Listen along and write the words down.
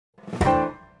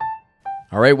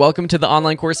All right, welcome to the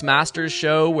Online Course Masters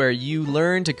Show, where you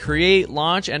learn to create,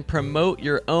 launch, and promote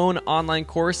your own online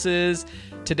courses.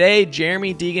 Today,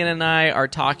 Jeremy Deegan and I are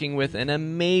talking with an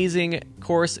amazing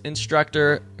course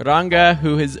instructor, Ranga,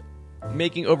 who is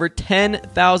making over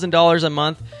 $10,000 a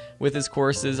month with his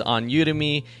courses on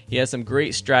Udemy. He has some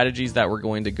great strategies that we're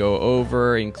going to go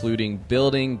over, including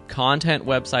building content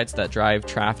websites that drive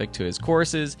traffic to his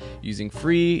courses, using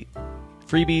freebies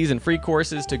and free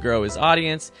courses to grow his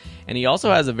audience. And he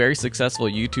also has a very successful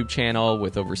YouTube channel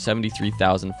with over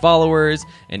 73,000 followers,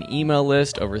 an email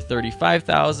list over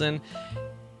 35,000.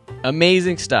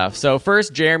 Amazing stuff. So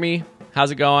first, Jeremy,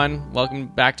 how's it going? Welcome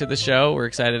back to the show. We're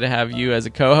excited to have you as a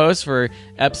co-host for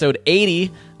episode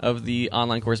 80 of the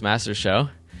Online Course Masters Show.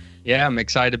 Yeah, I'm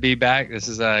excited to be back. This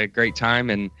is a great time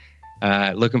and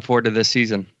looking forward to this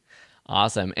season.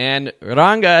 Awesome. And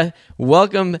Ranga,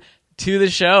 welcome to the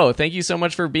show. Thank you so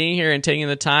much for being here and taking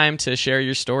the time to share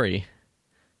your story.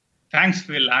 Thanks,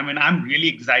 Phil. I'm really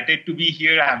excited to be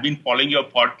here. I've been following your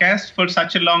podcast for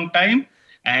such a long time,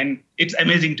 and it's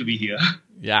amazing to be here.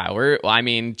 Yeah,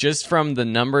 just from the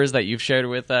numbers that you've shared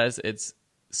with us, it's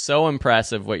so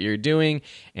impressive what you're doing,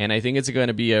 and I think it's going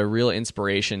to be a real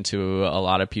inspiration to a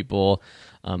lot of people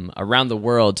around the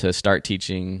world to start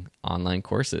teaching online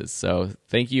courses. So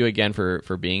thank you again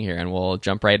for being here, and we'll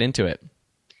jump right into it.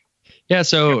 Yeah,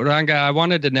 so Ranga, I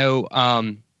wanted to know,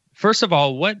 first of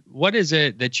all, what is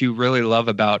it that you really love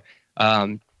about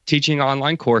teaching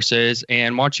online courses,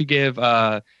 and why don't you give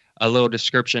a little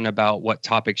description about what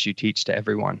topics you teach to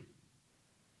everyone?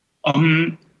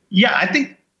 I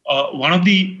think one of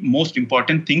the most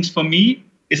important things for me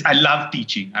is I love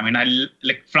teaching.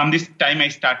 From this time I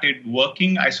started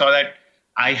working, I saw that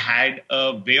I had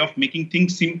a way of making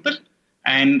things simple,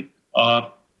 and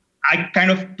I kind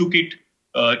of took it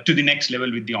to the next level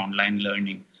with the online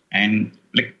learning. And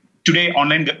today,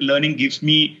 online learning gives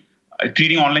me,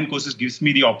 creating online courses gives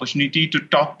me the opportunity to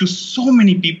talk to so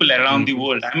many people around the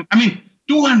world.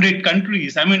 200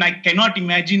 countries. I cannot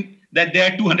imagine that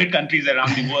there are 200 countries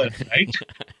around the world, right?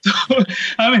 So,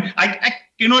 I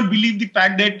cannot believe the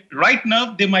fact that right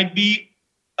now there might be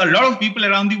a lot of people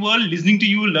around the world listening to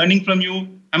you, learning from you.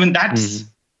 That's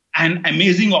an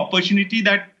amazing opportunity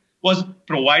that was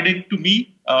provided to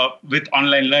me with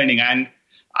online learning. And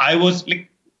I was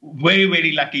very,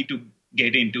 very lucky to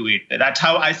get into it. That's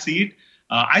how I see it.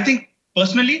 I think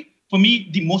personally, for me,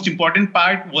 the most important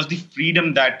part was the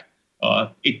freedom that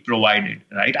it provided,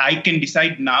 right? I can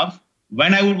decide now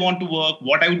when I would want to work,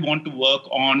 what I would want to work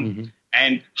on,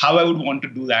 and how I would want to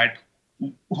do that.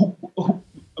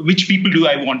 Which people do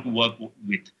I want to work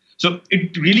with? So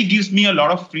it really gives me a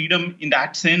lot of freedom in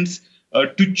that sense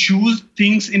to choose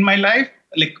things in my life.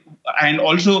 And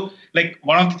also,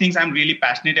 one of the things I'm really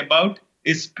passionate about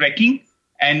is trekking.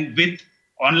 And with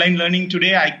online learning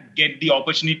today, I get the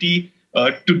opportunity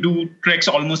to do treks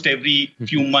almost every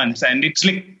few months. And it's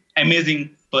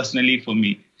amazing personally for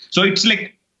me. So it's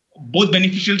both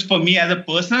beneficial for me as a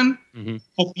person,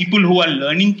 for people who are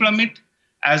learning from it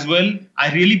as well.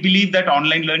 I really believe that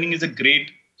online learning is a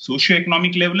great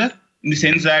socioeconomic leveler, in the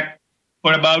sense that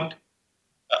for about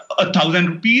 1,000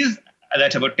 rupees,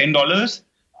 that's about $10,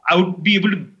 I would be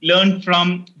able to learn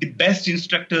from the best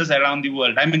instructors around the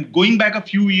world. Going back a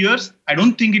few years, I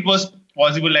don't think it was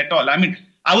possible at all.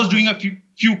 I was doing a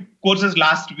few courses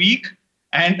last week,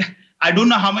 and I don't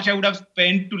know how much I would have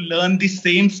spent to learn the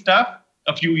same stuff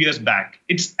a few years back.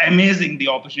 It's amazing the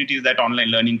opportunities that online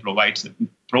learning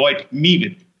provide me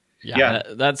with. Yeah,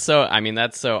 that's so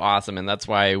awesome. And that's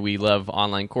why we love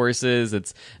online courses.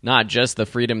 It's not just the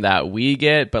freedom that we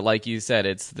get, but like you said,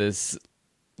 it's this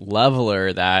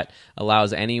leveler that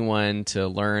allows anyone to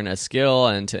learn a skill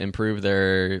and to improve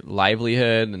their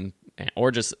livelihood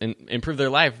or just improve their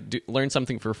life, learn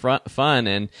something for fun.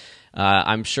 And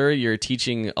I'm sure you're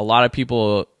teaching a lot of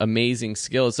people amazing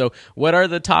skills. So what are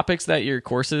the topics that your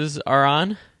courses are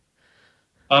on?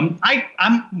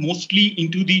 I'm mostly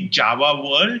into the Java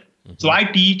world. So I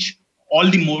teach all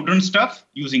the modern stuff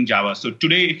using Java. So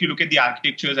today, if you look at the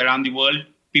architectures around the world,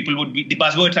 the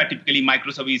buzzwords are typically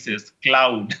microservices,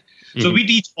 cloud. So we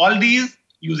teach all these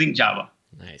using Java.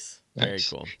 Nice. Very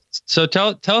cool. So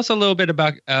tell us a little bit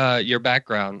about your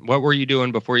background. What were you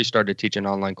doing before you started teaching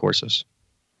online courses?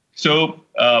 So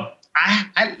I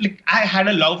had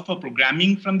a love for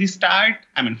programming from the start.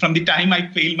 From the time I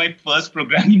failed my first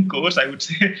programming course, I would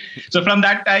say. So from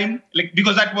that time,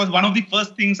 because that was one of the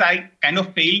first things I kind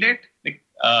of failed at.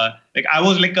 I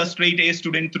was a straight A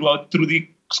student through the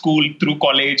school, through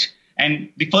college, and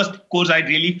the first course I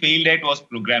really failed at was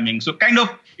programming. So kind of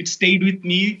it stayed with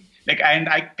me. And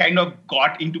I kind of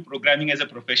got into programming as a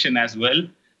profession as well.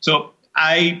 So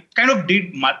I kind of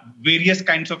did various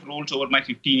kinds of roles over my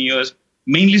 15 years,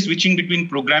 mainly switching between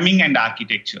programming and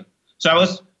architecture. So I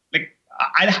was like,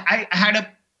 I had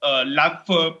a love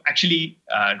for actually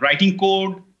writing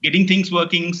code, getting things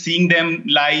working, seeing them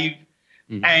live.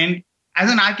 Mm-hmm. And as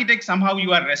an architect, somehow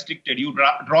you are restricted. You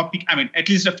draw I mean, at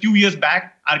least a few years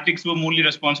back, architects were mostly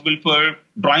responsible for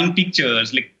drawing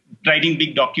pictures, like writing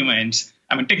big documents.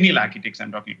 I mean, technical architects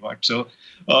I'm talking about. So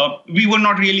we were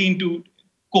not really into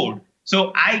code.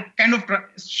 So I kind of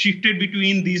shifted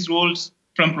between these roles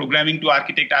from programming to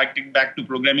architect back to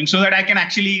programming, so that I can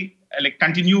actually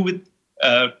continue with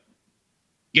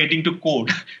getting to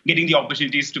code, getting the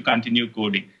opportunities to continue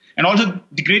coding. And also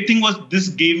the great thing was this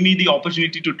gave me the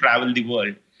opportunity to travel the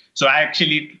world. So I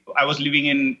was living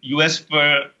in US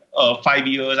for 5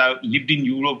 years. I lived in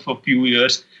Europe for a few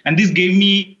years. And this gave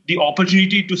me the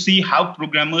opportunity to see how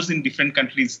programmers in different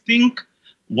countries think,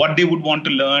 what they would want to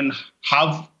learn,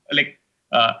 how,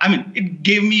 it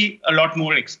gave me a lot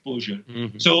more exposure.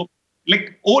 Mm-hmm. So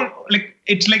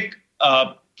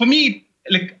for me,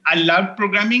 I loved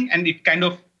programming, and it kind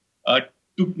of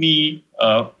took me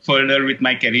further with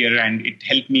my career, and it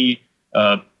helped me,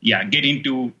 get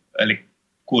into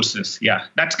courses. Yeah,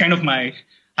 that's kind of my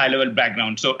high-level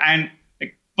background. So, and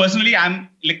personally, I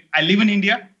live in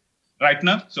India right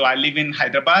now. So I live in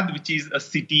Hyderabad, which is a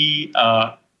city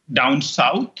down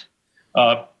south.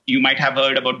 You might have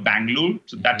heard about Bangalore.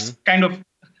 So that's kind of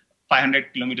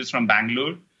 500 kilometers from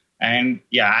Bangalore. And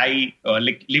I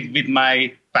live with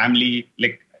my family.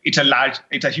 It's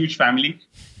a huge family.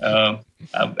 My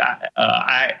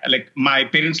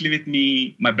parents live with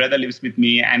me, my brother lives with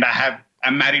me, and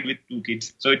I'm married with 2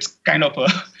 kids. So it's kind of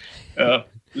a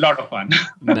lot of fun.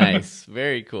 Nice.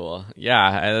 Very cool.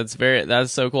 Yeah,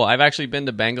 that's so cool. I've actually been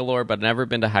to Bangalore, but never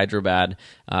been to Hyderabad.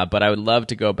 But I would love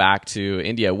to go back to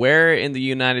India. Where in the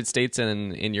United States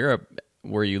and in Europe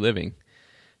were you living?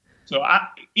 So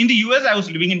in the US, I was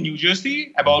living in New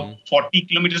Jersey, about 40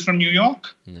 kilometers from New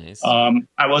York. Nice.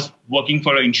 I was working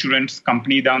for an insurance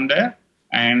company down there.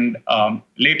 And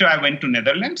later I went to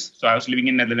Netherlands. So I was living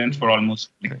in Netherlands for I was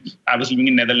living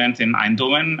in Netherlands in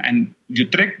Eindhoven and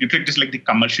Utrecht. Utrecht is like the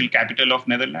commercial capital of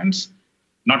Netherlands.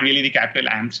 Not really the capital.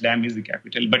 Amsterdam is the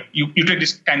capital. But Utrecht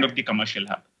is kind of the commercial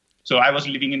hub. So I was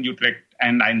living in Utrecht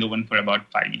and Eindhoven for about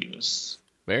 5 years.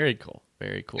 Very cool.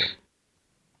 Very cool.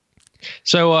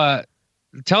 So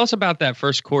tell us about that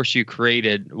first course you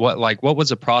created. What was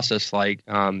the process like?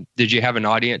 Did you have an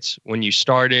audience when you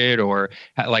started, or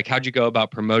how'd you go about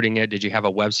promoting it? Did you have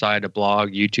a website, a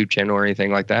blog, YouTube channel, or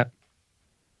anything like that?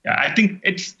 Yeah, I think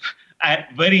it's a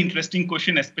very interesting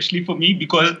question, especially for me,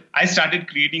 because I started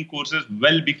creating courses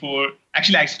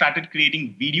I started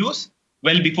creating videos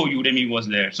well before Udemy was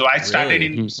there. So I started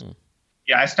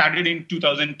I started in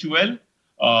 2012.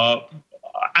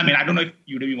 I don't know if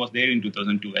Udemy was there in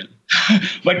 2012,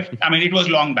 but it was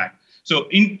long back. So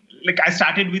I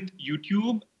started with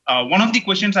YouTube. One of the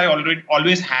questions I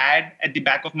always had at the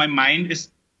back of my mind is,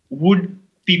 would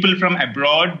people from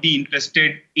abroad be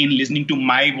interested in listening to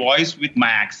my voice with my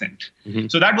accent? Mm-hmm.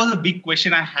 So that was a big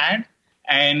question I had.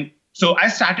 And so I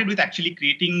started with actually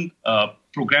creating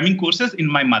programming courses in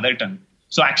my mother tongue.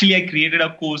 So actually I created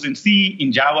a course in C,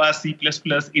 in Java, C++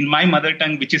 in my mother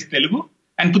tongue, which is Telugu,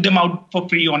 and put them out for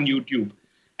free on YouTube.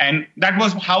 And that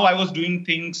was how I was doing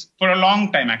things for a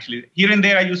long time, actually. Here and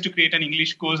there, I used to create an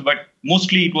English course, but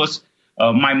mostly it was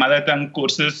my mother tongue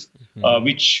courses,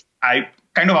 which I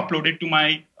kind of uploaded to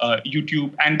my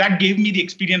YouTube. And that gave me the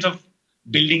experience of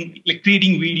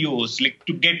creating videos,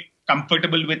 to get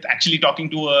comfortable with actually talking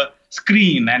to a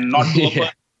screen and not to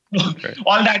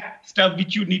all that stuff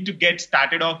which you need to get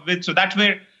started off with. So that's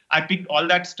where I picked all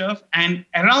that stuff. And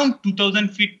around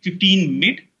 2015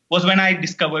 mid was when I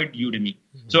discovered Udemy.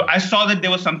 Mm-hmm. So I saw that there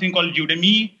was something called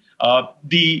Udemy. I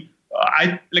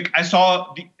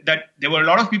saw that there were a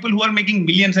lot of people who are making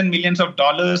millions and millions of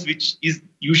dollars, which is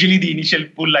usually the initial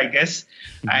pull, I guess.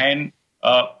 Mm-hmm. And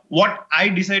what I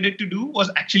decided to do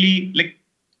was actually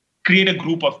create a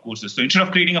group of courses. So instead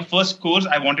of creating a first course,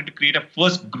 I wanted to create a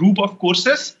first group of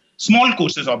courses, small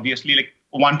courses, obviously,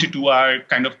 1 to 2 hour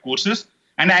kind of courses.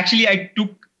 And actually, I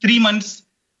took 3 months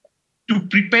to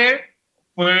prepare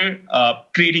for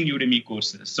creating Udemy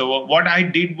courses. So what I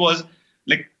did was,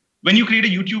 when you create a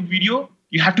YouTube video,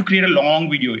 you have to create a long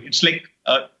video. It's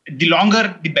the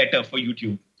longer, the better for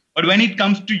YouTube. But when it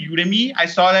comes to Udemy, I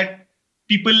saw that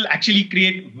people actually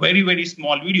create very, very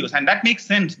small videos. And that makes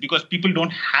sense because people don't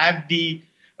have the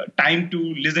time to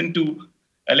listen to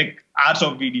hours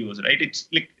of videos, right? It's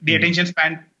the attention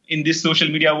span in this social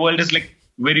media world is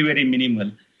very, very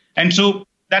minimal. And so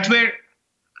that's where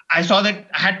I saw that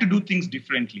I had to do things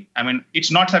differently. I mean,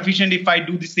 it's not sufficient if I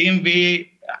do the same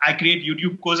way I create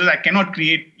YouTube courses. I cannot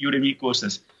create Udemy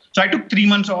courses. So I took 3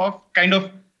 months off kind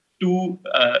of to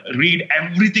read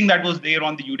everything that was there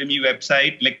on the Udemy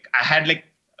website. Like I had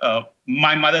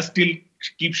my mother still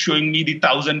keeps showing me the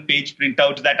 1,000-page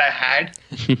printouts that I had,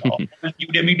 all the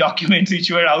Udemy documents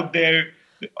which were out there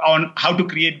on how to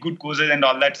create good courses and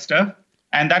all that stuff.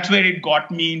 And that's where it got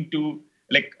me into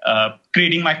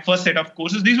creating my first set of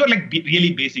courses. These were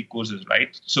really basic courses,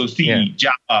 right? So C,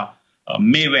 Java,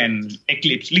 Maven,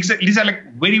 Eclipse. These are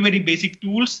very, very basic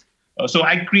tools. So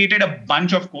I created a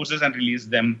bunch of courses and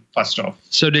released them first off.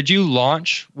 So did you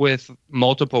launch with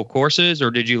multiple courses,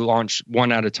 or did you launch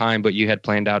one at a time, but you had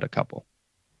planned out a couple?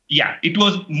 Yeah, it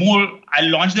was more, I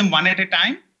launched them one at a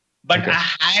time, but I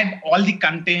had all the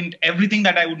content, everything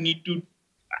that I would need to,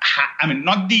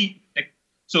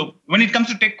 so when it comes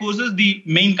to tech courses, the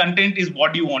main content is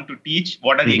what you want to teach,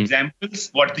 what are the examples,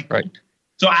 what's the code.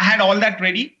 So I had all that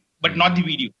ready, but not the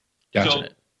video. Gotcha. So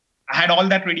I had all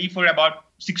that ready for about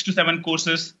 6 to 7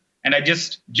 courses, and I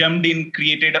just jumped in,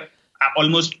 created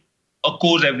almost a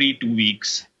course every 2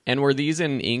 weeks. And were these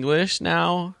in English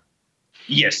now?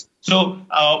 Yes. So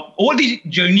over the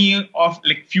journey of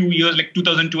few years,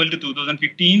 2012 to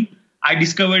 2015, I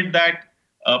discovered that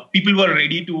people were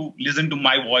ready to listen to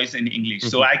my voice in English.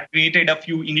 So I created a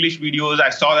few English videos. I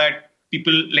saw that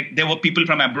there were people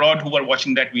from abroad who were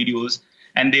watching that videos,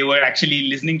 and they were actually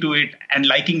listening to it and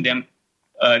liking them.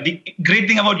 The great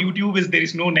thing about YouTube is there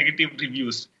is no negative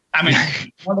reviews. I mean,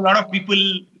 not a lot of people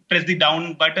press the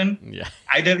down button. Yeah.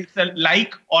 Either it's a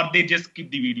like or they just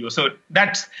skip the video. So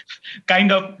that's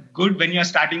kind of good when you're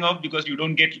starting off because you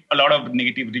don't get a lot of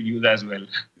negative reviews as well.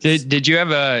 Did you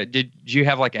have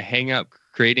a hang up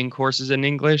creating courses in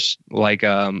English?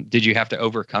 Did you have to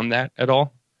overcome that at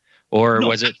all? Or no,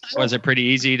 was it pretty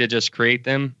easy to just create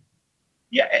them?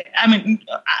 Yeah, I mean,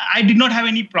 I did not have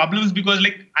any problems because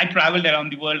I traveled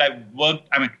around the world. I worked,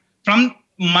 from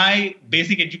my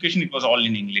basic education, it was all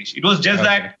in English. It was just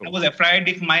that cool. I was afraid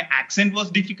if my accent was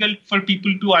difficult for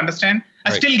people to understand,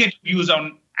 I still get views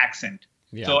on accent.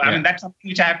 Yeah, so, I mean, that's something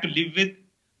which I have to live with.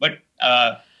 But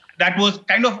that was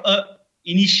kind of a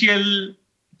initial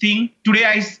thing. Today,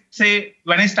 I say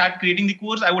when I start creating the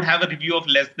course, I would have a review of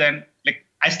less than,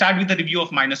 I start with a review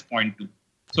of -0.2.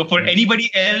 So for anybody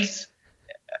else,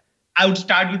 I would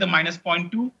start with a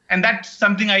 -0.2, and that's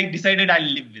something I decided I'll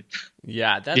live with.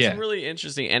 Yeah, that's really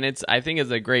interesting, and I think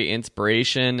it's a great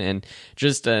inspiration and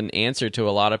just an answer to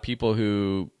a lot of people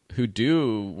who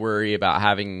do worry about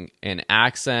having an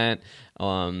accent,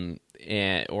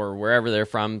 or wherever they're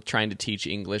from, trying to teach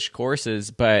English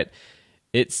courses. But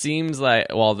it seems like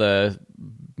the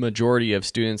majority of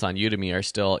students on Udemy are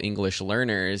still English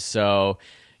learners, so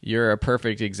you're a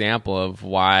perfect example of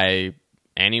why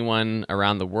anyone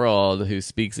around the world who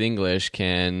speaks English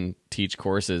can teach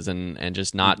courses and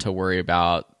just not to worry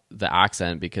about the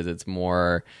accent because it's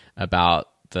more about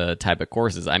the type of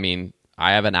courses. I mean,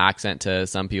 I have an accent to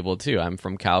some people too. I'm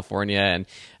from California, and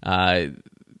I've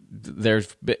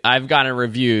gotten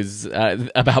reviews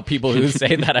about people who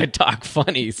say that I talk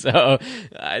funny. So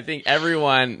I think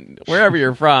everyone, wherever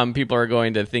you're from, people are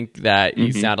going to think that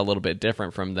you sound a little bit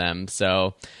different from them.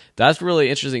 So that's really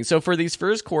interesting. So for these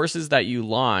first courses that you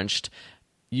launched,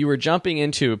 you were jumping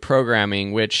into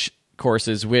programming, which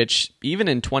even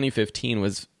in 2015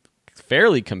 was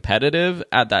fairly competitive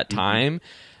at that time.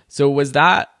 So was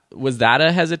that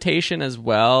a hesitation as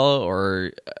well,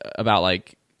 or about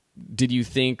did you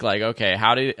think okay,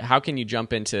 how can you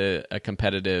jump into a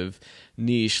competitive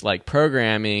niche like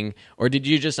programming, or did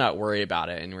you just not worry about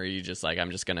it and were you just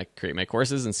I'm just going to create my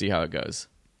courses and see how it goes?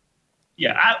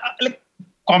 Yeah,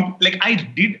 I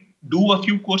did do a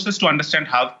few courses to understand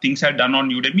how things are done on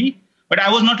Udemy, but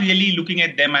I was not really looking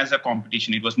at them as a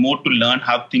competition. It was more to learn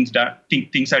how things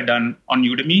are done on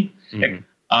Udemy.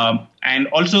 And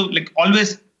also,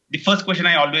 always, the first question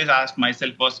I always asked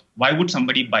myself was, why would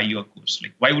somebody buy your course?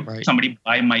 Why would somebody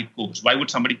buy my course? Why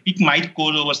would somebody pick my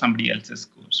course over somebody else's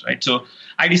course, right? So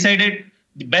I decided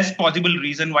the best possible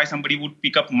reason why somebody would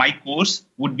pick up my course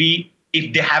would be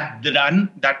if they have done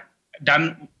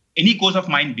any course of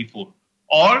mine before,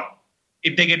 or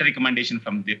if they get a recommendation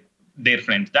from their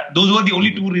friends. Those were the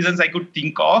only two reasons I could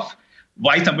think of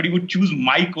why somebody would choose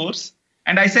my course.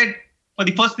 And I said, for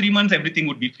the first 3 months, everything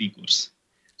would be free course.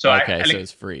 So so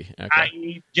it's free. Okay.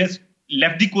 I just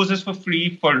left the courses for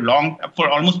free for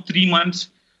almost 3 months.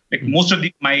 Most of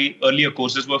my earlier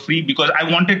courses were free because I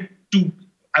wanted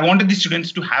the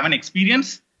students to have an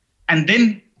experience, and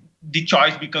then the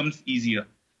choice becomes easier.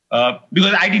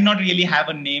 Because I did not really have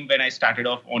a name when I started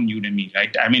off on Udemy,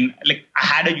 right? I mean, I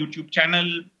had a YouTube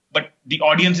channel but the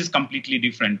audience is completely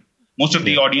different. Most of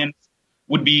the audience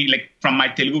would be like from my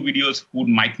Telugu videos who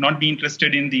might not be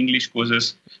interested in the English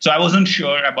courses. So I wasn't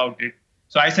sure about it.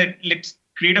 So I said, let's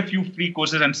create a few free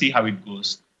courses and see how it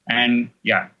goes. And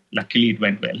yeah, luckily it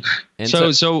went well.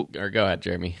 And or go ahead,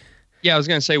 Jeremy. Yeah, I was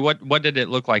going to say, what did it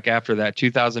look like after that?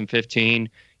 2015,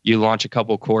 you launch a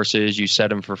couple courses, you set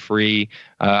them for free.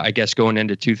 I guess going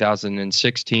into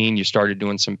 2016, you started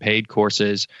doing some paid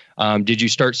courses. Did you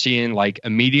start seeing like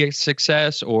immediate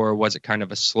success, or was it kind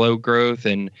of a slow growth?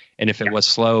 And if it was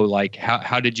slow, like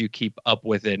how did you keep up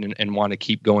with it and want to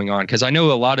keep going on? Because I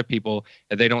know a lot of people,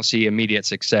 if they don't see immediate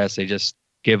success, they just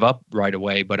give up right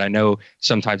away. But I know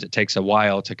sometimes it takes a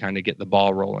while to kind of get the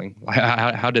ball rolling.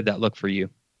 How did that look for you?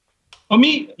 For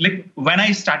me, like when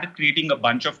I started creating a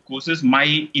bunch of courses,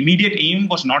 my immediate aim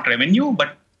was not revenue,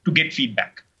 but to get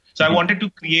feedback. So I wanted to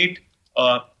create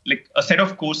like a set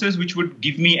of courses which would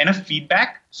give me enough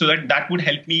feedback so that would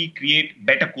help me create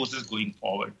better courses going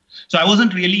forward. So I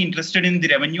wasn't really interested in the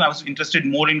revenue. I was interested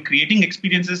more in creating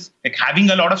experiences, like having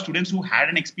a lot of students who had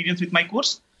an experience with my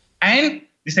course. And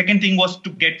the second thing was to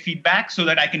get feedback so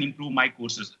that I can improve my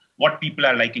courses, what people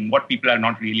are liking, what people are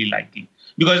not really liking.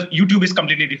 Because YouTube is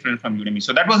completely different from Udemy.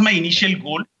 So that was my initial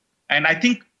goal. And I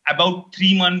think about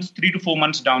 3 to 4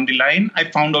 months down the line, I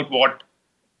found out what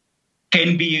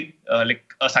can be like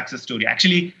a success story.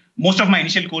 Actually, most of my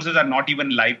initial courses are not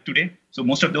even live today. So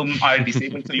most of them are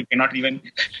disabled. So you cannot even.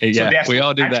 Yeah, we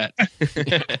all do that.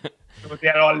 So they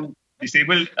are all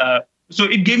disabled. So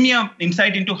it gave me an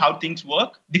insight into how things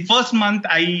work. The first month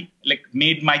I like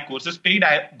made my courses paid,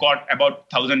 I got about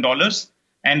 $1,000.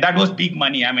 And that was big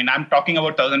money. I mean, I'm talking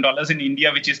about $1,000 in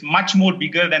India, which is much more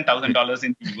bigger than $1,000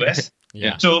 in the US.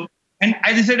 Yeah. So, and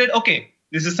I decided, okay,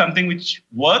 this is something which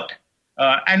worked.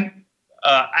 And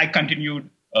I continued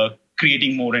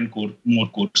creating more and more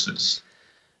courses.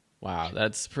 Wow,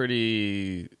 that's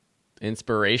pretty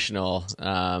inspirational.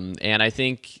 And I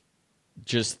think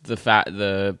just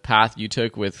the path you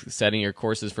took with setting your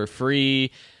courses for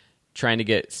free, trying to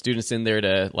get students in there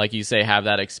to, like you say, have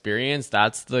that experience,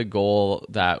 that's the goal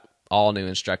that all new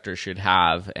instructors should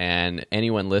have. And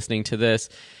anyone listening to this,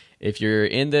 if you're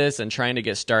in this and trying to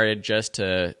get started just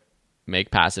to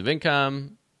make passive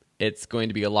income, it's going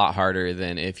to be a lot harder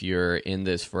than if you're in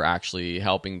this for actually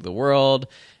helping the world,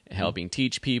 helping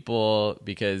teach people,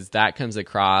 because that comes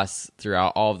across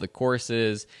throughout all of the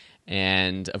courses.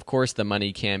 And of course, the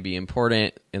money can be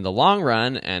important in the long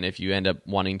run, and if you end up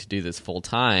wanting to do this full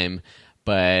time,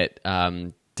 but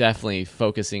definitely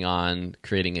focusing on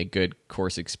creating a good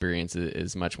course experience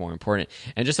is much more important.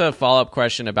 And just a follow-up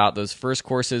question about those first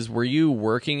courses, were you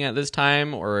working at this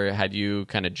time, or had you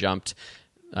kind of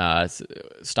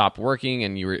stopped working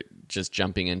and you were just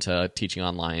jumping into teaching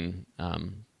online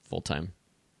full time?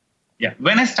 Yeah,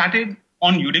 when I started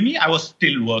on Udemy, I was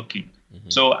still working.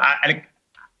 So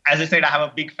as I said, I have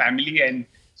a big family, and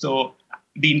so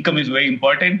the income is very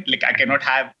important. Like I cannot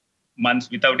have months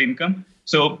without income.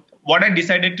 So what I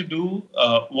decided to do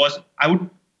was I would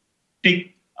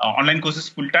take online courses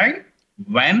full time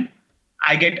when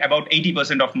I get about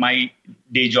 80% of my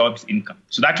day job's income.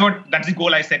 So that's the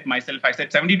goal I set myself. I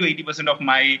said 70 to 80% of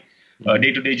my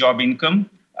day-to-day job income.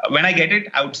 When I get it,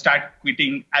 I would start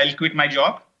quitting. I'll quit my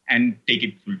job and take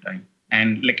it full time.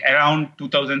 And like around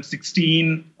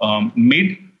 2016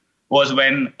 mid was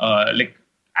when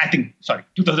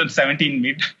 2017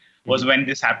 mid was when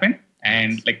this happened.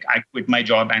 And like I quit my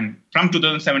job, and from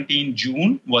 2017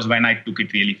 June was when I took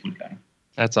it really full time.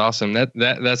 That's awesome.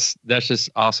 That's just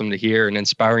awesome to hear and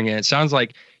inspiring. And it sounds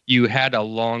like you had a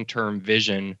long-term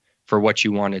vision for what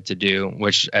you wanted to do,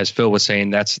 which, as Phil was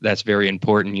saying, that's very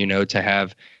important, to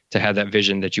have that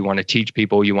vision that you want to teach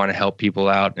people, you want to help people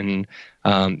out. And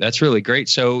that's really great.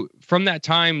 So from that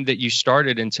time that you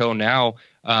started until now,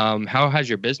 how has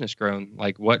your business grown?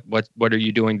 Like what are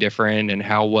you doing different, and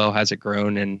how well has it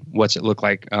grown, and what's it look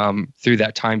like through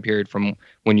that time period from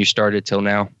when you started till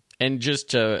now? And just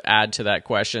to add to that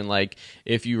question, like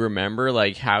if you remember,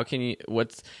 like how can you,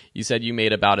 you said you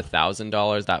made about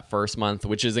 $1,000 that first month,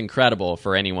 which is incredible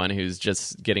for anyone who's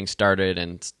just getting started,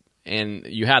 and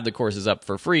you had the courses up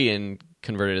for free and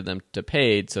converted them to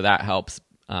paid. So that helps.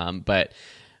 But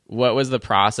what was the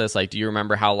process? Like, do you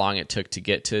remember how long it took to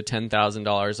get to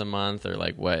 $10,000 a month, or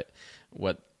like what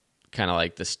kind of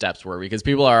like the steps were? Because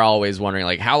people are always wondering,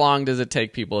 like, how long does it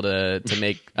take people to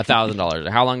make $1,000, or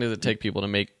how long does it take people to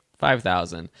make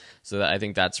 5,000? So I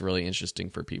think that's really interesting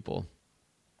for people.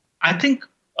 I think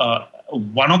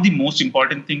one of the most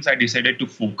important things I decided to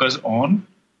focus on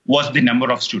was the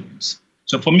number of students.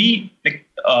 So for me, like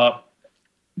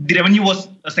the revenue was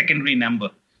a secondary number.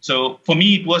 So for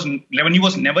me, revenue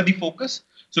was never the focus.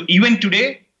 So even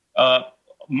today,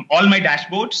 all my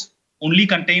dashboards only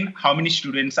contain how many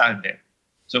students are there.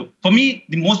 So for me,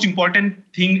 the most important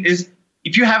thing is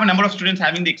if you have a number of students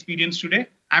having the experience today,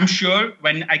 I'm sure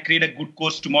when I create a good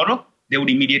course tomorrow, they would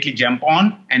immediately jump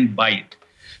on and buy it.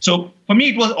 So for me,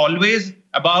 it was always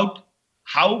about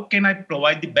how can I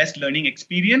provide the best learning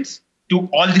experience to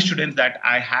all the students that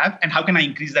I have, and how can I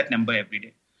increase that number every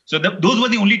day? So those were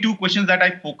the only two questions that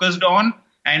I focused on,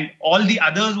 and all the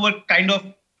others were kind of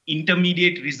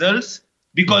intermediate results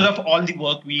because of all the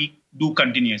work we do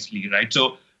continuously, right?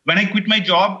 So when I quit my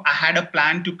job, I had a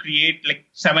plan to create like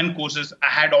 7 courses. I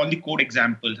had all the code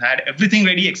examples. I had everything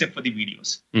ready except for the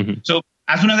videos. So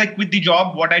as soon as I quit the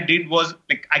job, what I did was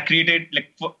like I created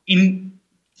in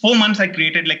 4 months, I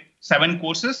created like 7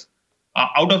 courses,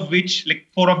 out of which like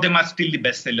 4 of them are still the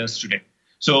best sellers today.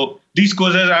 So these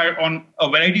courses are on a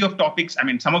variety of topics. I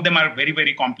mean, some of them are very,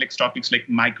 very complex topics like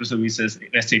microservices,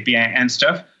 REST API and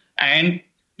stuff. And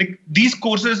like these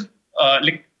courses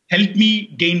helped me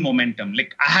gain momentum.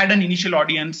 Like I had an initial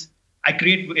audience. I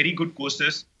create very good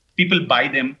courses. People buy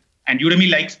them. And Udemy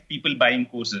likes people buying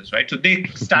courses, right? So they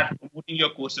start promoting your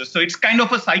courses. So it's kind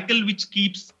of a cycle which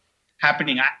keeps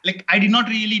happening. I did not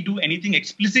really do anything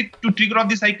explicit to trigger off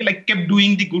the cycle. I kept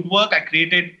doing the good work. I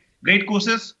created great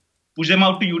courses, pushed them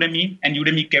out to Udemy, and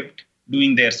Udemy kept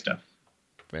doing their stuff.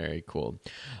 Very cool.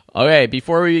 Okay,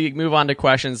 before we move on to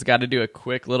questions, got to do a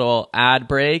quick little ad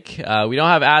break. We don't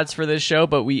have ads for this show,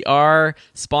 but we are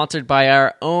sponsored by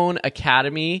our own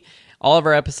academy. All of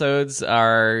our episodes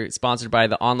are sponsored by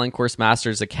the Online Course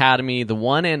Masters Academy, the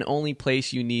one and only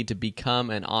place you need to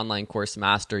become an online course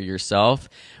master yourself.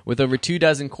 With over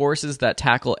 24 courses that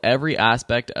tackle every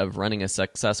aspect of running a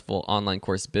successful online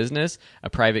course business, a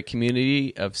private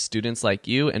community of students like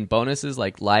you, and bonuses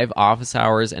like live office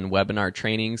hours and webinar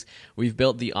trainings, we've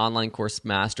built the Online Course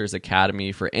Masters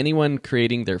Academy for anyone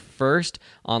creating their first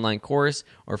online course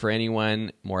or for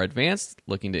anyone more advanced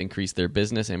looking to increase their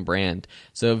business and brand.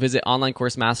 So visit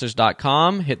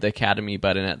onlinecoursemasters.com, hit the Academy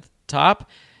button at the top,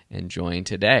 and join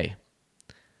today.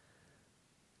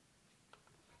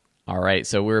 All right,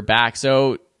 so we're back.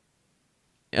 So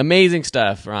amazing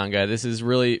stuff, Ranga. This is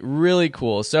really, really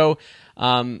cool. So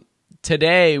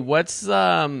today, what's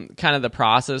kind of the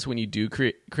process when you do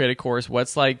create a course?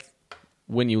 What's like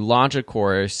when you launch a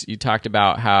course? You talked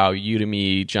about how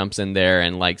Udemy jumps in there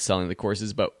and like selling the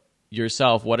courses, but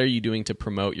yourself, what are you doing to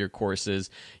promote your courses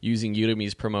using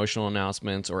Udemy's promotional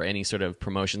announcements or any sort of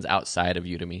promotions outside of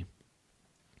Udemy?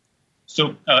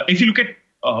 So if you look at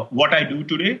what I do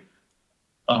today,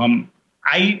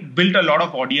 I built a lot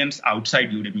of audience outside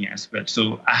Udemy as well.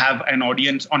 So I have an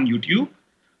audience on YouTube.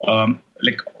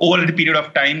 Over the period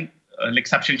of time,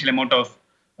 substantial amount of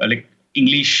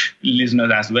English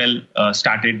listeners as well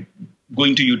started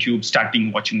going to YouTube,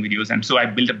 starting watching videos. And so I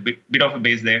built a bit of a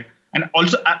base there. And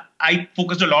also I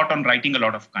focused a lot on writing a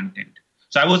lot of content.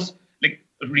 So I was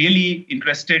really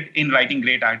interested in writing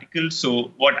great articles.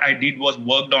 So what I did was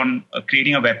worked on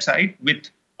creating a website with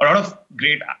a lot of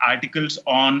great articles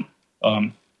on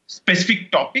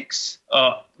specific topics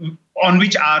on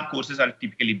which our courses are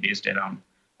typically based around.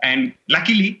 And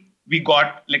luckily, we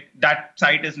got that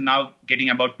site is now getting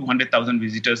about 200,000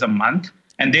 visitors a month.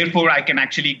 And therefore, I can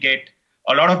actually get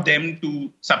a lot of them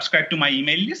to subscribe to my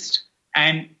email list.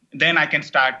 And then I can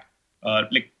start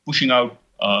pushing out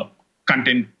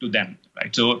content to them.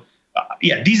 Right. So,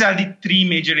 these are the 3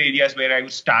 major areas where I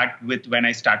would start with when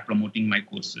I start promoting my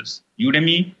courses.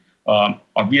 Udemy,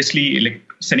 obviously,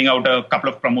 sending out a couple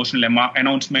of promotional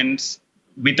announcements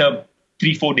with a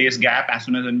 3-4 days gap as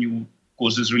soon as a new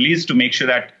course is released to make sure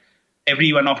that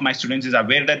every one of my students is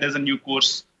aware that there's a new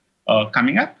course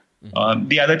coming up. Mm-hmm.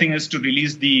 The other thing is to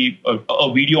release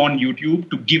a video on YouTube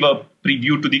to give a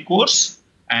preview to the course.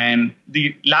 And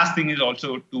the last thing is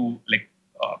also to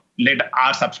let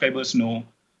our subscribers know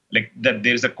that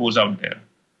there's a course out there.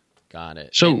 Got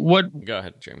it. So Go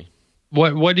ahead, Jeremy.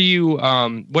 What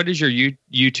does your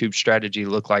YouTube strategy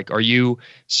look like? Are you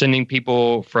sending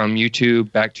people from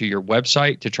YouTube back to your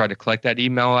website to try to collect that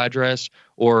email address,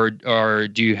 or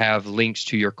do you have links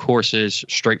to your courses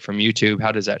straight from YouTube?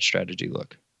 How does that strategy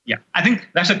look? Yeah, I think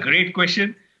that's a great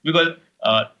question because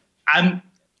I'm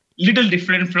little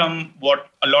different from what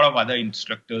a lot of other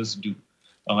instructors do,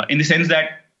 in the sense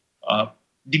that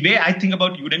the way I think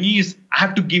about Udemy is I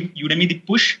have to give Udemy the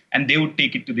push and they would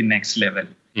take it to the next level.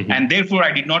 Mm-hmm. And therefore,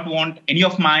 I did not want any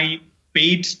of my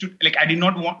paids to, I did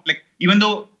not want, even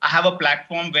though I have a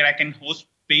platform where I can host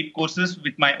paid courses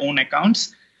with my own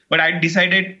accounts, but I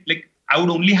decided I would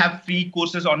only have free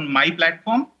courses on my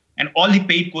platform and all the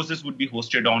paid courses would be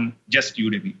hosted on just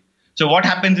Udemy. So what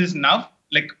happens is now,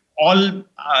 like all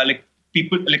like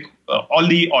people, like all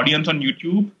the audience on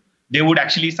YouTube, they would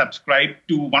actually subscribe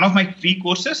to one of my free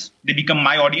courses. They become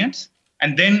my audience,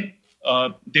 and then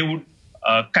they would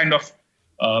kind of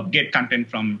get content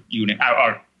from Udemy,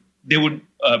 or they would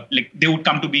they would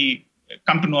come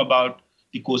to know about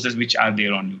the courses which are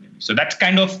there on Udemy. So that's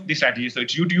kind of the strategy. So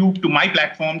it's YouTube to my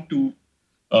platform to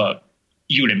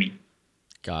Udemy.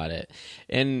 Got it.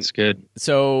 And It's good.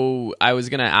 so I was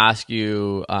going to ask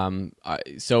you,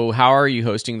 so how are you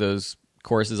hosting those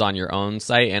courses on your own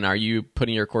site, and are you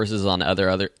putting your courses on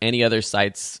any other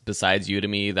sites besides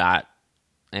Udemy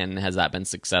and has that been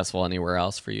successful anywhere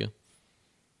else for you?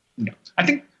 Yeah. I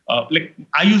think like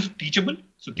I use Teachable.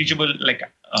 So Teachable, like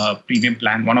premium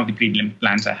plan, one of the premium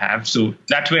plans I have. So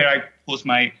that's where I host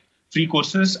my free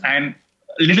courses, and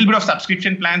a little bit of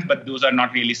subscription plans, but those are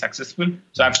not really successful.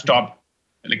 So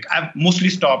I've mostly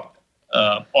stopped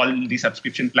all the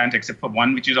subscription plans except for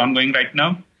one, which is ongoing right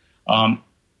now.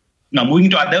 Now moving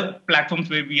to other platforms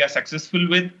where we are successful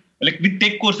with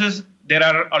tech courses, there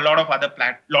are a lot of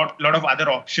other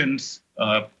options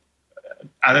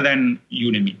other than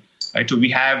Udemy, right? So we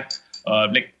have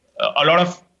a lot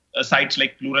of sites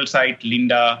like Pluralsight,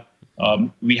 Lynda.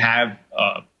 We have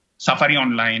Safari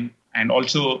Online, and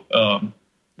also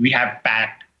we have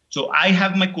Pact. So I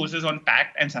have my courses on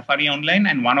Pact and Safari Online,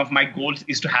 and one of my goals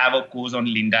is to have a course on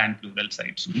Lynda and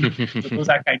Pluralsight. So those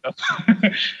are kind of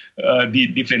the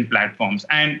different platforms.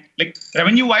 And like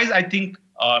revenue-wise, I think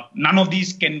none of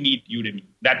these can meet Udemy.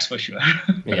 That's for sure.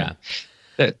 Yeah.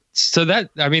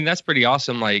 That's pretty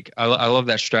awesome. Like, I love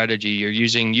that strategy. You're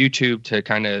using YouTube to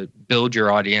kind of build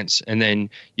your audience, and then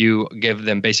you give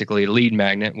them basically a lead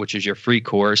magnet, which is your free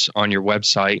course on your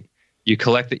website. You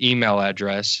collect the email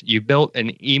address. You built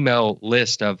an email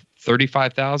list of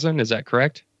 35,000. Is that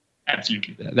correct?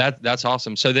 Absolutely. That's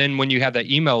awesome. So then when you have that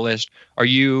email list, are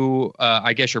you,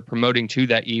 I guess you're promoting to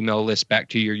that email list back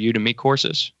to your Udemy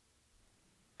courses?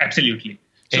 Absolutely.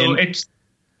 So Go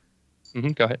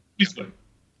ahead. Please go ahead.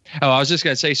 Oh, I was just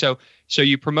going to say, so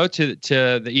you promote to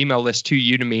the email list to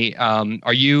Udemy.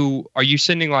 Are you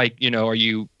sending are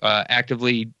you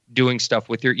actively doing stuff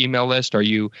with your email list? Are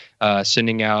you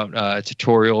sending out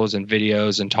tutorials and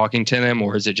videos and talking to them,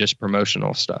 or is it just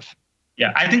promotional stuff?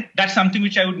 Yeah, I think that's something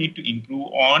which I would need to improve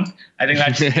on. I think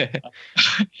that's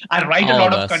I write a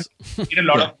lot of content, read a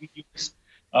lot of videos.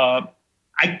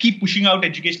 I keep pushing out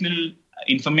educational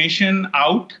information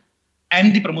out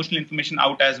and the promotional information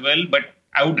out as well, but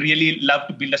I would really love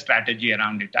to build a strategy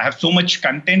around it. I have so much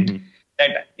content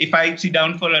that if I sit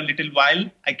down for a little while,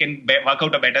 I can work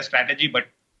out a better strategy, but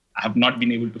I have not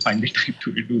been able to find the time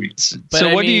to do it. But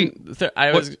so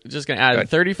I was just going to add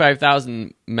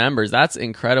 35,000 members. That's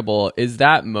incredible. Is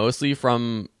that mostly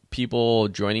from people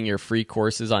joining your free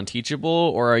courses on Teachable,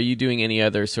 or are you doing any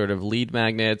other sort of lead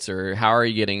magnets, or how are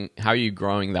you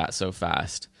growing that so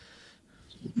fast?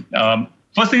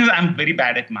 First thing is I'm very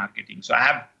bad at marketing. So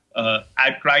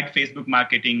I tried Facebook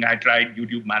marketing, I tried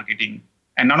YouTube marketing,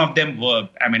 and none of them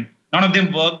worked. I mean, none of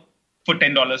them work for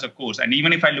 $10 a course. And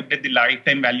even if I looked at the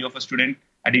lifetime value of a student,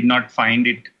 I did not find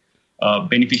it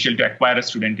beneficial to acquire a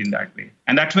student in that way.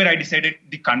 And that's where I decided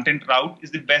the content route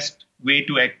is the best way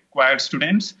to acquire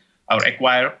students or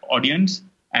acquire audience.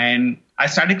 And I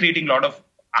started creating a lot of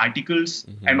articles,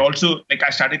 and also I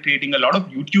started creating a lot of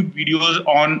YouTube videos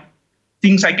on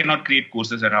things I cannot create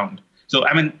courses around. So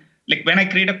I mean, when I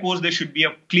create a course, there should be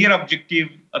a clear objective,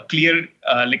 a clear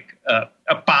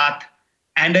a path,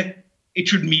 and it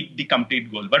should meet the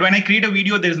complete goal. But when I create a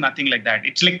video, there's nothing like that.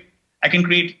 It's like I can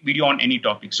create video on any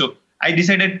topic. So I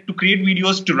decided to create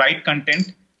videos, to write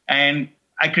content, and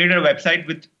I created a website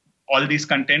with all this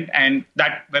content. And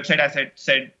that website, as I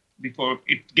said before,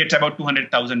 it gets about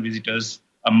 200,000 visitors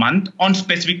a month on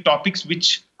specific topics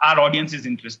which our audience is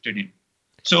interested in.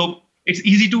 So it's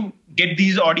easy to get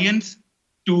these audience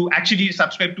to actually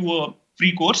subscribe to a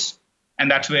free course, and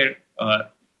that's where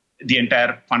the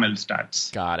entire funnel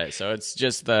starts. Got it. So it's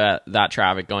just that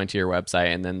traffic going to your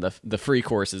website, and then the free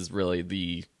course is really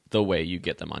the way you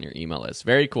get them on your email list.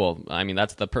 Very cool. I mean,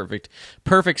 that's the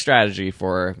perfect strategy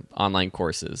for online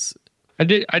courses. I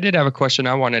did have a question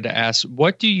I wanted to ask.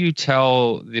 What do you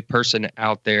tell the person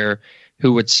out there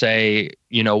who would say,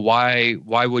 why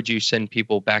would you send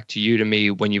people back to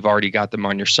Udemy when you've already got them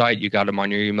on your site, you got them on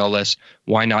your email list?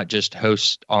 Why not just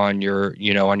host on your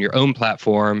own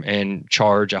platform and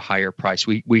charge a higher price?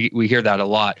 We hear that a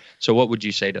lot. So what would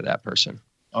you say to that person?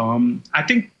 I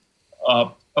think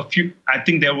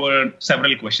there were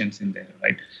several questions in there,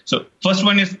 right? So first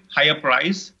one is higher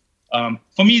price.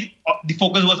 for me, the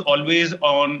focus was always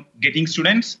on getting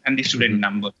students and the student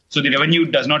number. So the revenue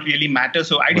does not really matter.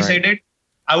 So I decided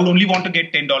I would only want to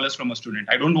get $10 from a student.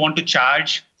 I don't want to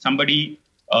charge somebody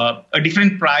a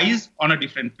different price on a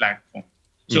different platform.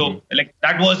 So like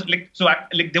that was like, so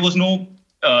there was no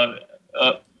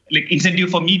like incentive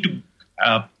for me to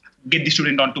get the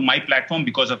student onto my platform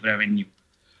because of revenue.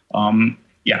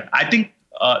 I think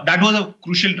that was a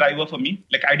crucial driver for me.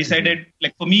 Like I decided,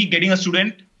 like for me, getting a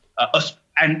student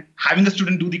and having a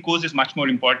student do the course is much more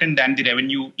important than the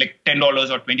revenue, like $10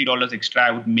 or $20 extra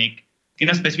I would make in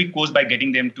a specific course by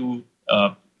getting them to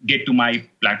get to my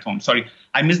platform. Sorry,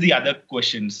 I missed the other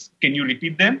questions. Can you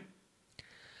repeat them?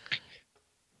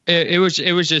 It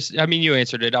was just, I mean, you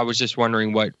answered it. I was just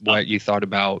wondering what you thought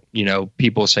about,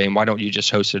 people saying, why don't you just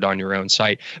host it on your own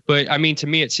site? But I mean, to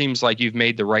me, it seems like you've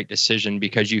made the right decision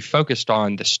because you focused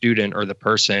on the student or the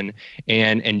person,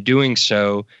 and in doing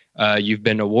so, you've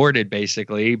been awarded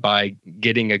basically by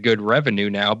getting a good revenue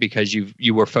now because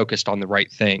you were focused on the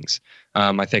right things.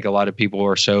 I think a lot of people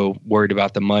are so worried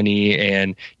about the money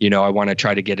and, I want to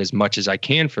try to get as much as I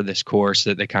can for this course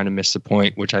that they kind of miss the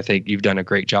point, which I think you've done a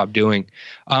great job doing.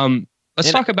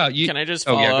 Let's talk about you. Can I just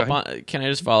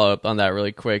follow up on that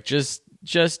really quick? Just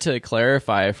to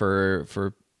clarify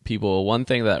for people, one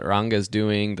thing that Ranga is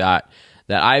doing that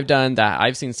I've done that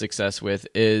I've seen success with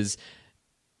is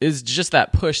just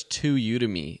that push to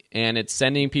Udemy, and it's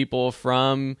sending people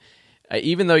from,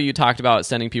 even though you talked about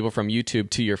sending people from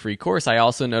YouTube to your free course, I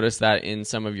also noticed that in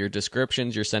some of your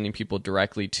descriptions, you're sending people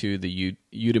directly to the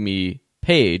Udemy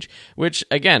page, which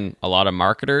again, a lot of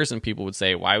marketers and people would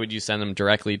say, why would you send them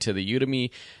directly to the Udemy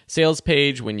sales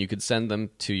page when you could send them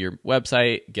to your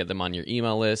website, get them on your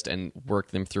email list, and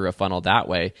work them through a funnel that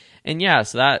way? And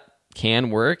yes, that can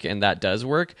work and that does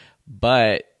work,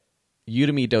 but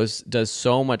Udemy does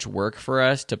so much work for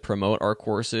us to promote our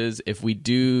courses. If we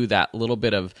do that little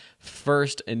bit of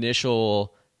first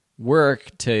initial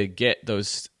work to get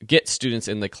students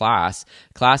in the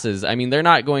classes, I mean, they're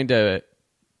not going to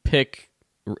pick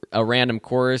a random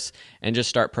course and just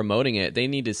start promoting it. They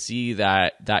need to see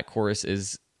that course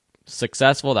is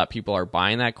successful, that people are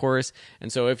buying that course.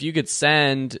 And so if you could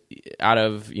send out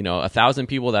of 1,000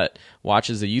 people that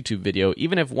watches a YouTube video,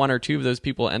 even if one or two of those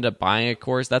people end up buying a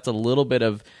course, that's a little bit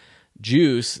of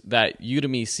juice that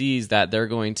Udemy sees that they're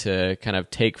going to kind of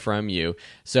take from you.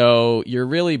 So you're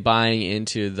really buying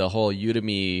into the whole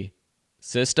Udemy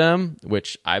system,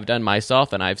 which I've done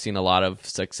myself and I've seen a lot of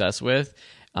success with.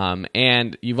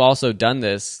 And you've also done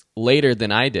this later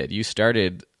than I did. You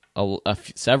started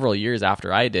several years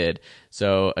after I did.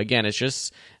 So again, it's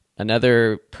just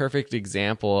another perfect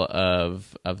example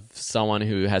of someone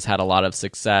who has had a lot of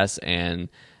success. And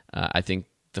I think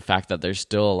the fact that there's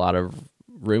still a lot of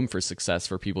room for success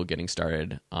for people getting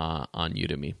started on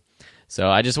Udemy. So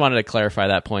I just wanted to clarify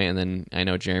that point. And then I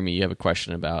know, Jeremy, you have a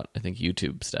question about, I think,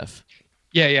 YouTube stuff.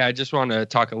 Yeah. I just want to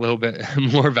talk a little bit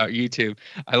more about YouTube.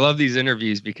 I love these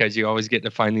interviews because you always get to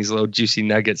find these little juicy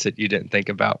nuggets that you didn't think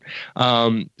about.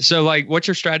 So like, what's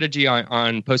your strategy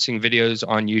on posting videos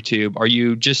on YouTube? Are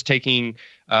you just taking,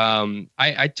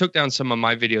 I took down some of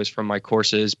my videos from my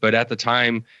courses, but at the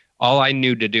time, all I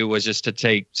knew to do was just to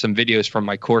take some videos from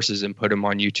my courses and put them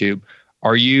on YouTube.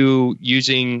 Are you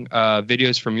using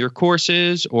videos from your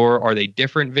courses, or are they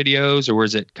different videos, or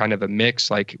is it kind of a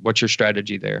mix? Like, what's your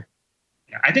strategy there?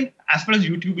 I think as far as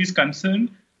YouTube is concerned,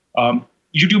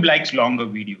 YouTube likes longer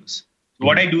videos. So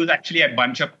what I do is actually I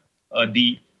bunch up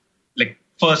the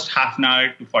first half an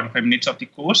hour to 45 minutes of the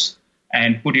course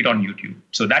and put it on YouTube.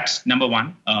 So that's number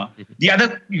one. The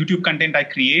other YouTube content I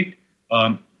create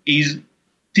is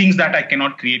things that I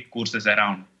cannot create courses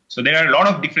around. So there are a lot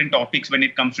of different topics when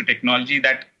it comes to technology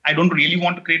that I don't really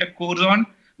want to create a course on,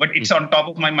 but it's on top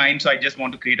of my mind. So I just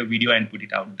want to create a video and put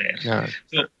it out there. Yeah.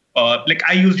 So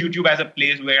I use YouTube as a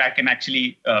place where I can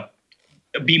actually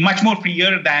be much more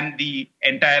freer than the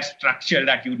entire structure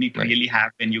that you need to really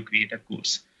have when you create a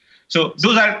course. So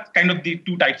those are kind of the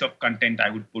two types of content I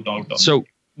would put out on. So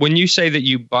when you say that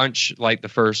you bunch like the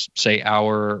first, say,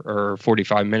 hour or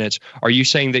 45 minutes, are you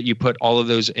saying that you put all of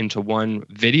those into one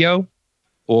video?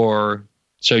 Or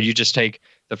so you just take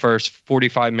the first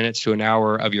 45 minutes to an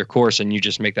hour of your course and you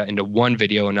just make that into one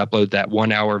video and upload that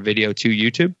 1 hour video to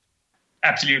YouTube?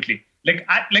 Absolutely.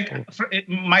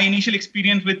 My initial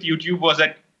experience with YouTube was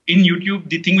that in YouTube,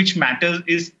 the thing which matters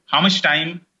is how much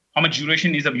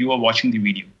duration is a viewer watching the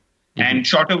video. Mm-hmm. And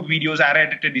shorter videos are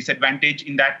at a disadvantage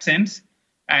in that sense.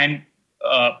 And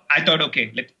I thought,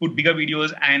 okay, let's put bigger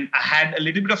videos. And I had a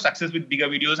little bit of success with bigger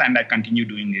videos and I continue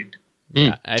doing it.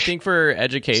 Yeah, I think for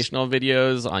educational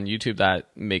videos on YouTube, that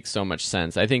makes so much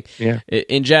sense. I think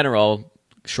in general,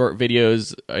 short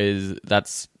videos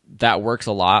that works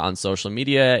a lot on social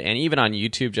media and even on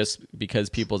YouTube, just because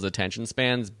people's attention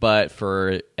spans. But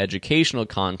for educational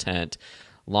content,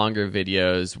 longer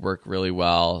videos work really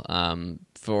well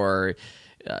for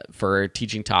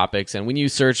teaching topics. And when you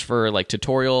search for like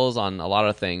tutorials on a lot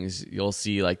of things, you'll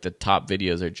see like the top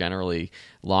videos are generally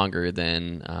longer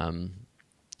than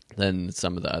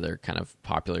some of the other kind of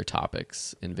popular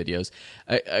topics in videos.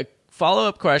 A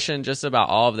follow-up question just about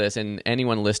all of this, and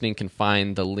anyone listening can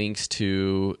find the links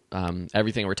to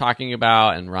everything we're talking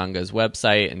about and Ranga's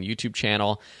website and YouTube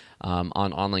channel on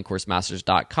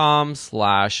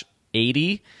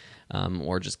onlinecoursemasters.com/80.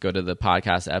 Or just go to the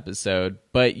podcast episode.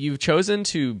 But you've chosen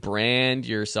to brand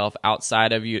yourself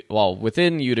outside of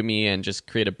within Udemy, and just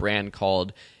create a brand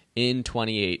called In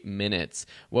 28 Minutes.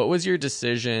 What was your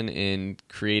decision in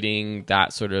creating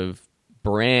that sort of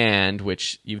brand,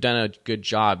 which you've done a good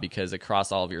job, because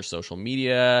across all of your social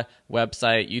media,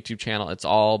 website, YouTube channel, it's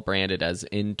all branded as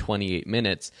In 28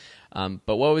 Minutes.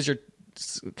 But what was your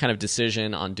kind of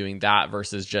decision on doing that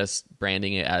versus just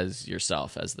branding it as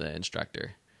yourself as the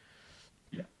instructor?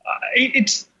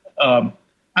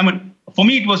 For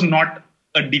me, it was not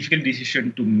a difficult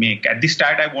decision to make. At the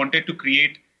start, I wanted to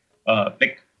create, I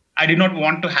did not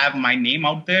want to have my name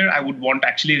out there. I would want to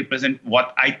actually represent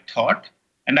what I thought.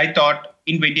 And I thought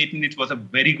In 28 Minutes was a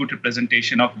very good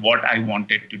representation of what I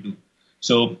wanted to do.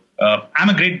 So I'm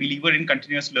a great believer in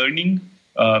continuous learning.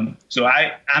 So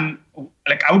I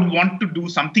would want to do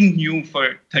something new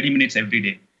for 30 minutes every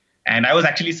day. And I was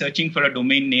actually searching for a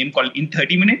domain name called In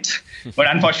 30 Minutes. But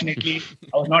unfortunately,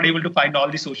 I was not able to find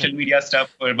all the social media stuff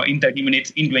for In 30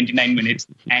 Minutes, In 29 Minutes.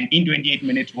 And In 28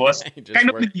 Minutes was kind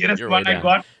of the nearest one I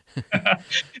got.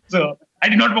 So I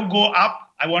did not go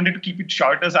up. I wanted to keep it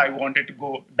shorter, so I wanted to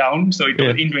go down. So it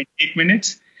was In 28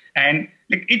 Minutes. And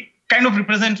it kind of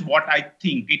represents what I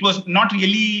think. It was not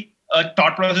really a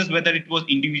thought process whether it was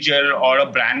individual or a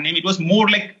brand name. It was more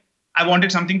like I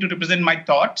wanted something to represent my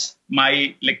thoughts,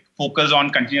 my focus on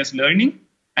continuous learning.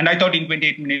 And I thought In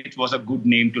 28 Minutes was a good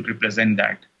name to represent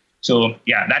that. So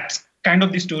yeah, that's kind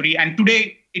of the story. And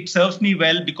today it serves me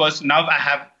well because now I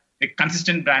have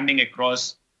consistent branding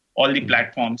across all the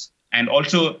platforms. And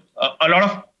also a lot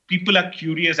of people are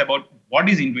curious about what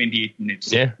is In 28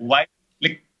 Minutes. Yeah. Why?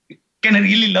 Can I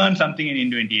really learn something in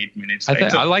 28 minutes?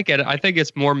 Right? I like it. I think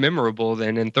it's more memorable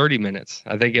than in 30 minutes.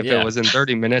 I think if it was in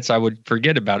 30 minutes, I would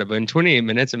forget about it. But in 28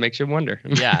 minutes, it makes you wonder.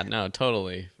 Yeah, no,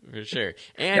 totally. For sure.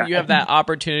 And you have that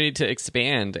opportunity to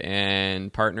expand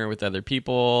and partner with other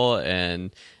people.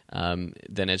 And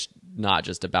then it's not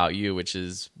just about you, which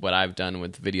is what I've done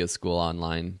with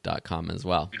videoschoolonline.com as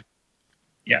well.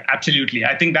 Yeah, absolutely.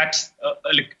 I think that's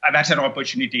an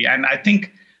opportunity. And I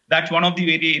think that's one of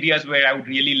the areas where I would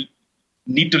really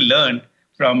need to learn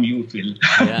from you, Phil.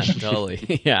 Yeah,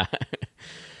 totally. Yeah.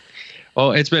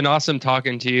 Well, it's been awesome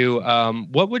talking to you.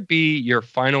 What would be your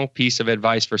final piece of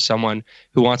advice for someone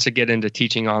who wants to get into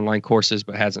teaching online courses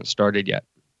but hasn't started yet?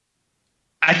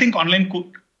 I think online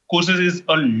courses is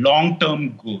a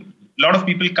long-term goal. A lot of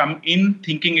people come in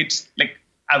thinking it's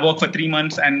I work for 3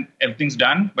 months and everything's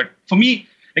done. But for me,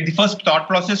 the first thought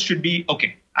process should be,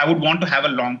 okay, I would want to have a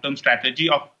long-term strategy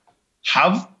of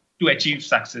how to achieve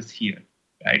success here.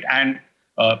 Right. And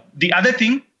the other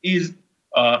thing is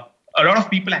a lot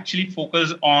of people actually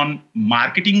focus on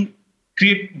marketing,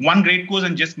 create one great course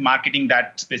and just marketing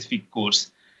that specific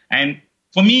course. And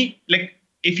for me,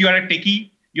 if you are a techie,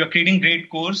 you're creating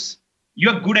great course,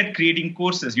 you're good at creating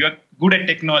courses, you're good at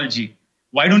technology.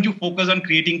 Why don't you focus on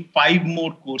creating 5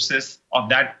 more courses of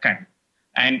that kind?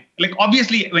 And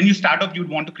obviously, when you start off, you'd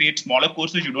want to create smaller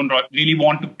courses. You don't really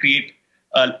want to create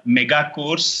a mega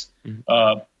course.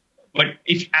 Mm-hmm. But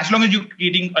as long as you're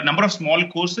creating a number of small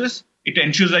courses, it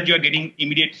ensures that you are getting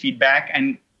immediate feedback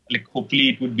and hopefully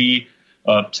it would be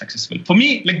successful. For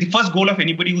me, the first goal of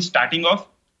anybody who's starting off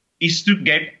is to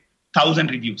get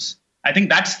 1,000 reviews. I think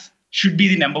that should be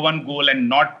the number one goal and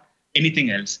not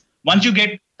anything else. Once you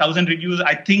get 1,000 reviews,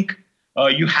 I think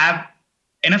you have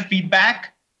enough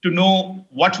feedback to know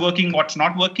what's working, what's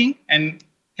not working, and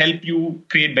help you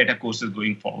create better courses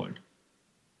going forward.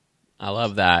 I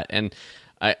love that. And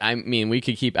I mean, we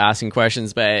could keep asking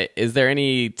questions, but is there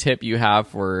any tip you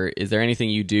have is there anything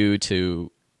you do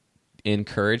to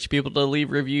encourage people to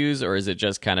leave reviews, or is it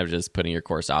just kind of just putting your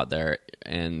course out there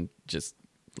and just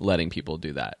letting people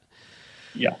do that?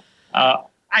 Yeah.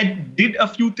 I did a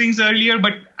few things earlier,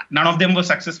 but none of them were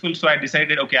successful. So I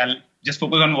decided, okay, I'll just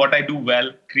focus on what I do well,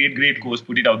 create great course,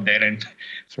 put it out there, and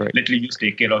right. let reviews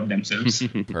take care of themselves.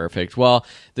 Perfect. Well,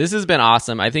 this has been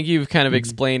awesome. I think you've kind of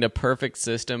explained a perfect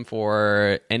system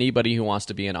for anybody who wants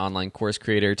to be an online course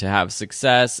creator to have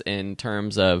success in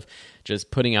terms of just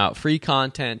putting out free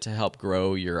content to help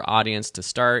grow your audience to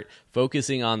start,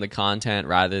 focusing on the content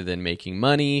rather than making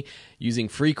money, using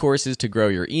free courses to grow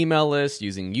your email list,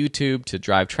 using YouTube to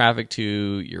drive traffic to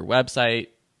your website,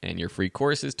 and your free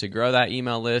courses to grow that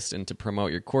email list and to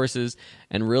promote your courses,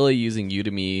 and really using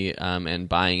Udemy and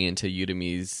buying into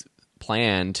Udemy's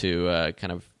plan to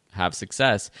kind of have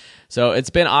success. So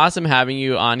it's been awesome having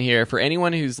you on here. For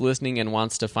anyone who's listening and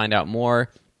wants to find out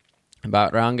more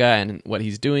about Ranga and what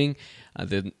he's doing,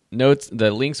 the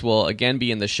links will again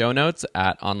be in the show notes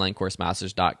at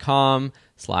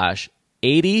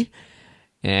onlinecoursemasters.com/80.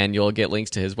 And you'll get links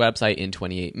to his website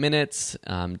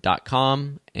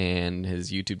in28minutes.com and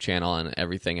his YouTube channel and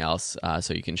everything else,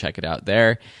 so you can check it out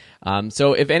there.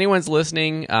 So if anyone's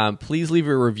listening, please leave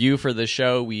a review for the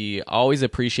show. We always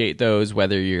appreciate those,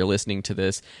 whether you're listening to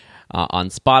this on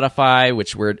Spotify,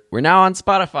 which we're now on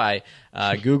Spotify,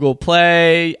 Google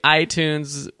Play,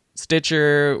 iTunes,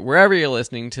 Stitcher, wherever you're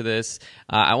listening to this.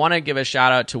 I want to give a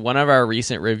shout out to one of our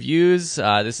recent reviews.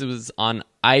 This was on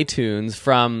iTunes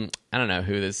from, I don't know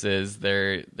who this is.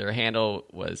 Their handle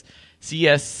was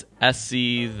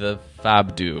CSSC the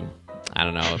Fabdu. I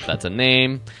don't know if that's a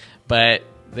name, but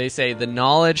they say the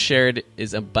knowledge shared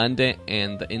is abundant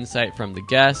and the insight from the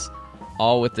guests,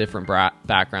 all with different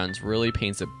backgrounds, really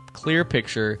paints a clear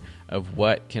picture of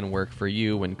what can work for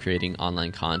you when creating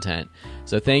online content.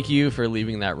 So thank you for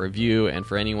leaving that review, and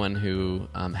for anyone who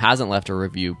hasn't left a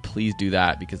review, please do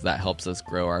that, because that helps us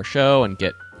grow our show and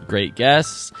get great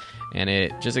guests, and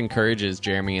it just encourages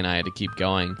Jeremy and I to keep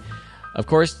going. Of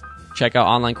course, check out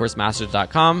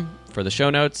onlinecoursemasters.com for the show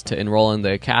notes, to enroll in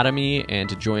the academy, and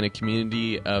to join a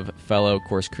community of fellow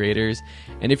course creators.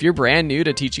 And if you're brand new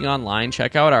to teaching online,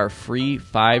 check out our free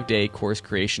 5-day course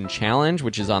creation challenge,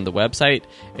 which is on the website.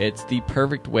 It's the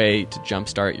perfect way to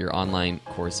jumpstart your online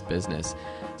course business.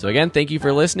 So again, thank you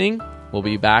for listening. We'll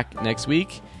be back next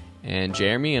week. And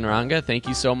Jeremy and Ranga, thank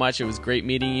you so much. It was great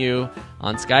meeting you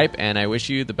on Skype, and I wish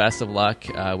you the best of luck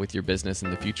with your business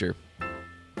in the future.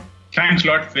 Thanks a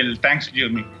lot, Phil. Thanks,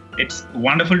 Jeremy. It's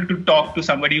wonderful to talk to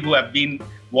somebody who I've been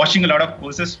watching a lot of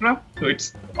courses from. So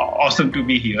it's awesome to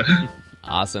be here.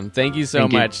 Awesome. Thank you so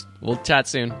much. We'll chat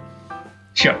soon.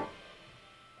 Sure.